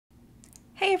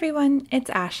Hey everyone, it's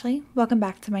Ashley. Welcome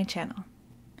back to my channel.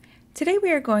 Today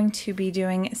we are going to be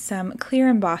doing some clear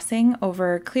embossing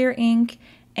over clear ink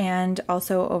and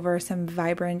also over some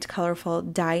vibrant, colorful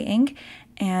dye ink.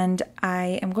 And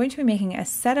I am going to be making a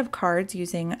set of cards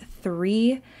using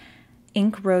 3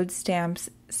 ink road stamp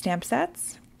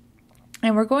sets.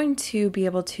 And we're going to be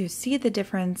able to see the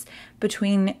difference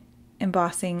between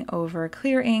embossing over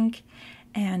clear ink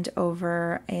and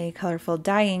over a colorful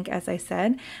dye ink, as I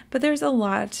said, but there's a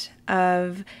lot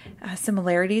of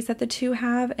similarities that the two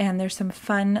have, and there's some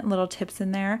fun little tips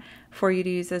in there for you to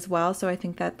use as well, so I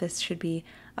think that this should be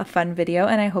a fun video,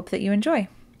 and I hope that you enjoy.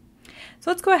 So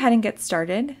let's go ahead and get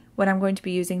started. What I'm going to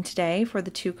be using today for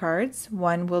the 2 cards,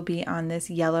 one will be on this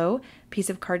yellow piece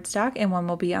of cardstock, and one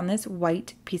will be on this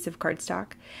white piece of cardstock.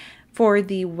 For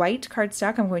the white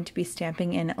cardstock, I'm going to be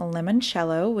stamping in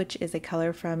Limoncello, which is a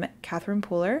color from Catherine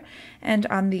Pooler. And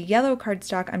on the yellow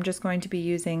cardstock, I'm just going to be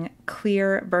using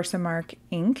clear Versamark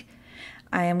ink.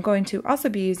 I am going to also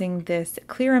be using this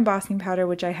clear embossing powder,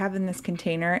 which I have in this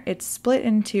container. It's split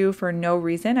in 2 for no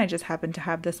reason. I just happen to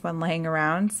have this one laying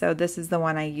around, so this is the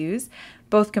one I use.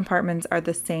 Both compartments are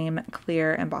the same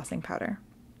clear embossing powder.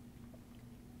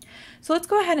 So let's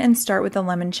go ahead and start with the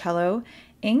Limoncello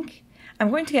ink. I'm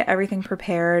going to get everything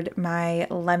prepared. My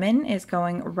lemon is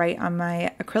going right on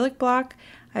my acrylic block.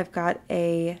 I've got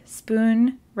a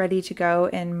spoon ready to go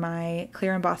in my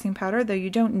clear embossing powder, though you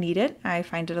don't need it. I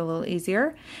find it a little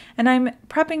easier. And I'm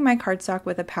prepping my cardstock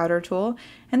with a powder tool,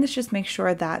 and this just makes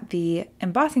sure that the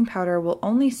embossing powder will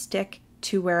only stick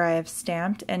to where I have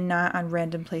stamped and not on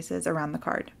random places around the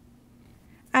card.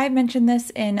 I've mentioned this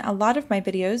in a lot of my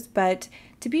videos, but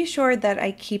to be sure that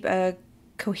I keep a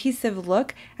cohesive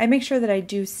look, I make sure that I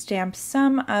do stamp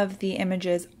some of the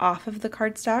images off of the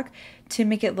cardstock to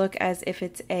make it look as if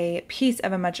it's a piece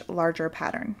of a much larger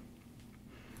pattern.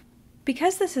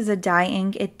 Because this is a dye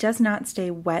ink, it does not stay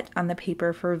wet on the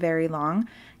paper for very long.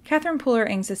 Catherine Pooler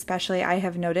inks especially, I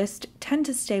have noticed, tend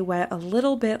to stay wet a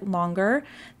little bit longer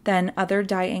than other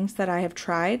dye inks that I have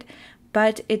tried,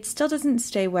 but it still doesn't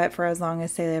stay wet for as long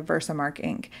as, say, the Versamark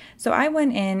ink. So I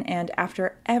went in and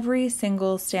after every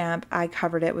single stamp, I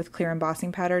covered it with clear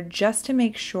embossing powder just to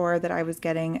make sure that I was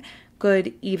getting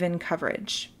good, even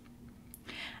coverage.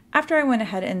 After I went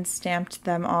ahead and stamped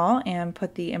them all and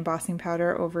put the embossing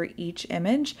powder over each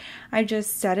image, I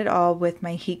just set it all with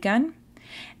my heat gun.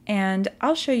 And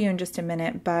I'll show you in just a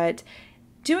minute, but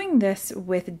doing this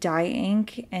with dye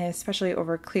ink, especially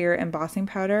over clear embossing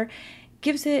powder,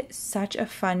 gives it such a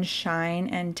fun shine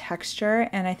and texture,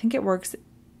 and I think it works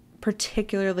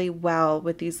particularly well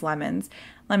with these lemons.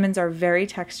 Lemons are very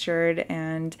textured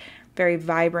and very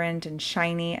vibrant and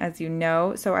shiny, as you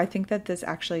know, so I think that this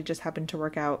actually just happened to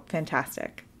work out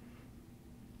fantastic.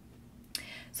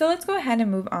 So let's go ahead and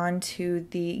move on to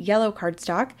the yellow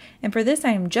cardstock, and for this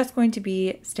I am just going to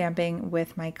be stamping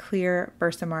with my clear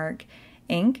Versamark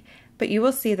ink. But you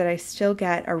will see that I still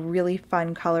get a really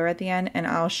fun color at the end, and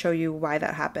I'll show you why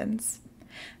that happens.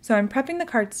 So I'm prepping the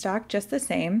cardstock just the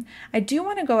same. I do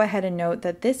want to go ahead and note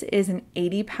that this is an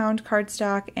 80-pound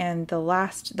cardstock, and the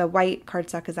white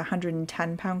cardstock is a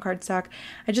 110-pound cardstock.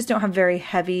 I just don't have very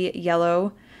heavy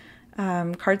yellow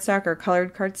cardstock or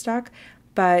colored cardstock,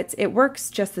 but it works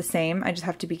just the same. I just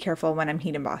have to be careful when I'm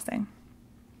heat embossing.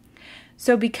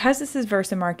 So because this is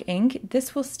Versamark ink,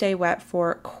 this will stay wet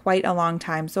for quite a long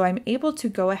time. So I'm able to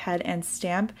go ahead and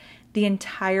stamp the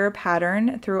entire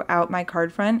pattern throughout my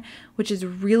card front, which is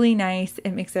really nice.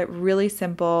 It makes it really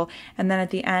simple. And then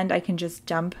at the end, I can just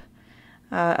dump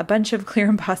a bunch of clear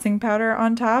embossing powder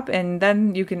on top, and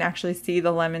then you can actually see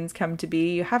the lemons come to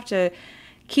be. You have to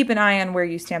keep an eye on where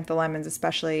you stamp the lemons,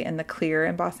 especially in the clear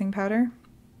embossing powder,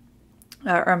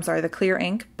 the clear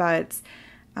ink, but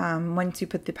once you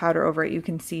put the powder over it, you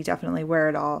can see definitely where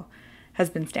it all has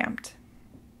been stamped.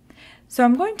 So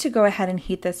I'm going to go ahead and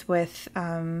heat this with,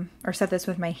 or set this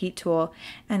with my heat tool,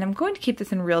 and I'm going to keep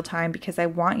this in real time because I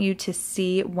want you to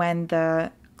see when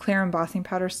the clear embossing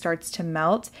powder starts to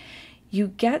melt. You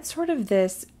get sort of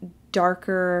this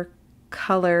darker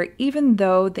color, even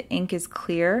though the ink is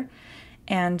clear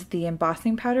and the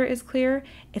embossing powder is clear.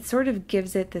 It sort of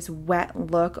gives it this wet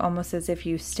look, almost as if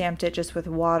you stamped it just with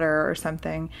water or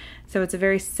something. So it's a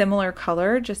very similar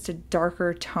color, just a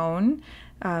darker tone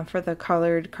for the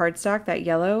colored cardstock, that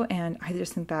yellow, and I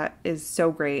just think that is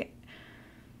so great.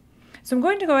 So I'm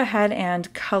going to go ahead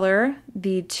and color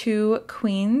the 2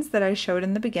 queens that I showed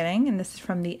in the beginning, and this is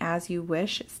from the As You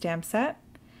Wish stamp set.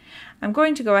 I'm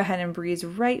going to go ahead and breeze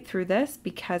right through this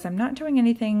because I'm not doing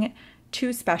anything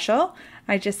too special.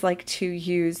 I just like to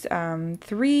use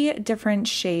 3 different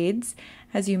shades,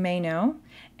 as you may know,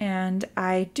 And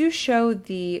I do show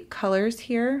the colors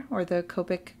here, or the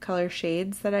Copic color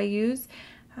shades that I use,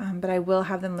 but I will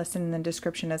have them listed in the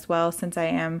description as well, since I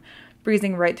am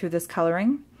breezing right through this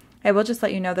coloring. I will just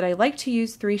let you know that I like to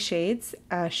use 3 shades: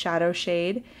 a shadow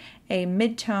shade, a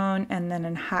mid-tone, and then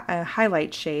a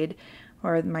highlight shade,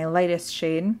 or my lightest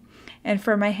shade. And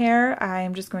for my hair,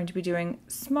 I'm just going to be doing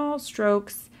small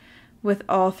strokes with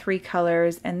all 3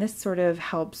 colors, and this sort of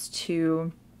helps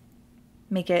to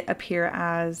make it appear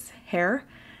as hair,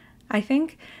 I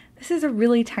think. This is a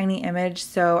really tiny image,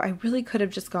 so I really could have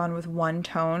just gone with 1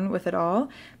 tone with it all,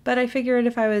 but I figured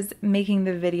if I was making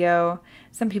the video,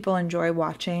 some people enjoy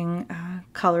watching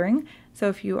coloring, so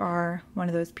if you are one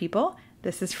of those people,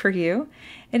 this is for you.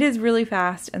 It is really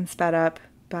fast and sped up,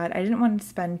 but I didn't want to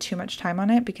spend too much time on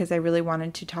it because I really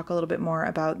wanted to talk a little bit more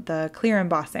about the clear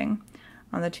embossing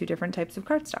on the 2 different types of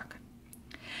cardstock.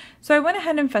 So I went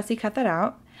ahead and fussy cut that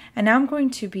out, and now I'm going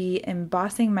to be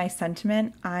embossing my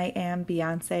sentiment, "I am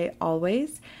Beyonce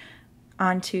always,"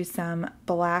 onto some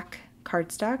black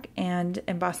cardstock and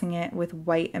embossing it with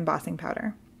white embossing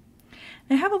powder.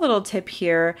 And I have a little tip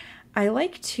here. I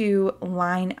like to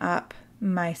line up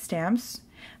my stamps,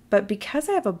 but because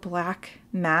I have a black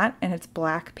mat and it's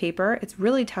black paper, it's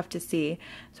really tough to see.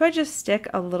 So I just stick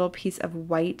a little piece of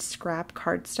white scrap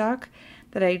cardstock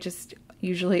that I just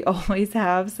usually always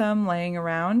have some laying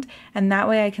around, and that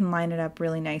way I can line it up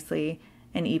really nicely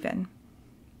and even.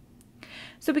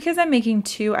 So because I'm making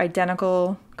 2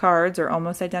 identical cards, or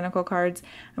almost identical cards,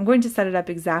 I'm going to set it up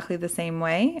exactly the same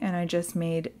way, and I just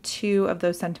made 2 of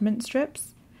those sentiment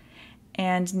strips.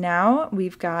 And now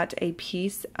we've got a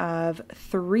piece of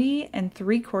 3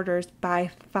 3/4 by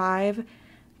 5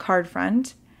 card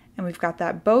front, and we've got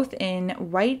that both in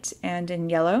white and in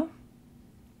yellow.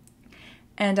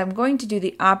 And I'm going to do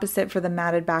the opposite for the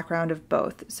matted background of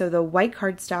both. So the white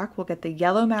cardstock will get the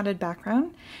yellow matted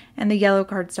background, and the yellow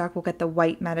cardstock will get the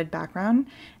white matted background,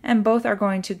 and both are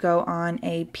going to go on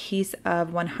a piece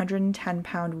of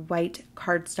 110-pound white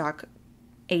cardstock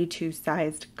A2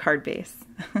 sized card base.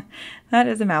 That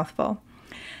is a mouthful.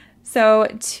 So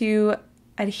to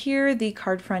adhere the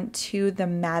card front to the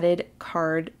matted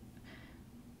card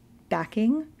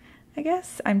backing, I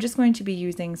guess, I'm just going to be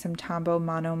using some Tombow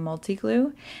Mono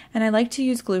Multi-Glue, and I like to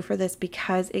use glue for this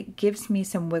because it gives me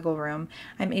some wiggle room.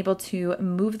 I'm able to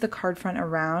move the card front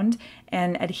around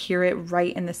and adhere it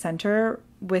right in the center.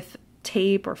 With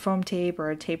tape or foam tape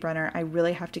or a tape runner, I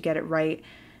really have to get it right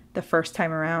the first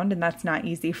time around, and that's not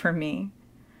easy for me.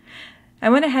 I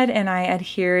went ahead and I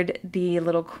adhered the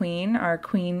little queen, our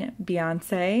Queen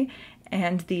Beyonce,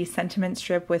 and the sentiment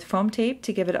strip with foam tape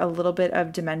to give it a little bit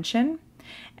of dimension.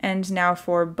 And now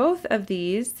for both of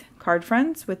these card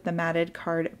fronts with the matted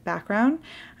card background,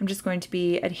 I'm just going to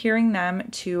be adhering them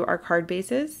to our card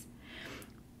bases.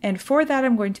 And for that,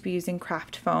 I'm going to be using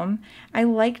craft foam. I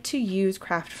like to use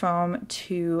craft foam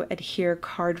to adhere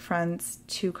card fronts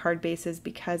to card bases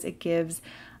because it gives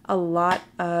a lot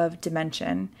of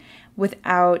dimension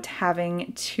without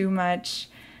having too much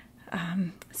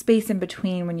space in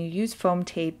between. When you use foam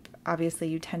tape, obviously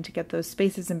you tend to get those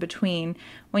spaces in between.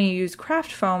 When you use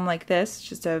craft foam like this,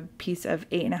 just a piece of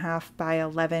 8.5 by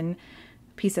 11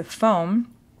 piece of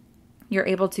foam, you're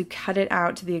able to cut it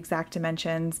out to the exact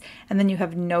dimensions, and then you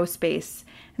have no space.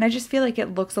 And I just feel like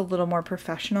it looks a little more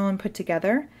professional and put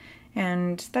together,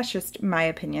 and that's just my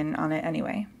opinion on it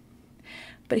anyway.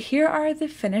 But here are the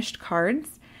finished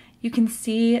cards. You can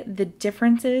see the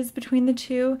differences between the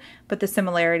 2, but the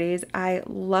similarities. I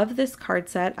love this card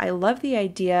set. I love the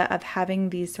idea of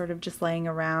having these sort of just laying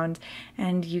around,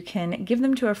 and you can give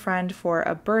them to a friend for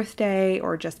a birthday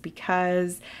or just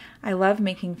because. I love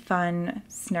making fun,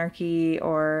 snarky,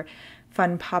 or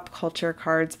fun pop culture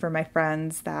cards for my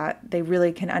friends that they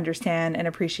really can understand and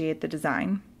appreciate the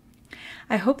design.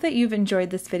 I hope that you've enjoyed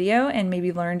this video and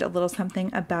maybe learned a little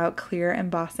something about clear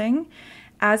embossing.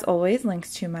 As always,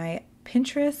 links to my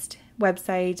Pinterest,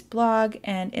 website, blog,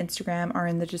 and Instagram are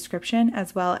in the description,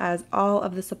 as well as all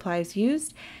of the supplies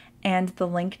used and the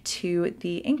link to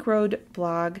the Ink Road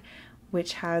blog,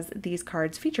 which has these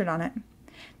cards featured on it.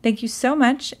 Thank you so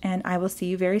much, and I will see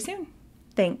you very soon.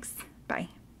 Thanks. Bye.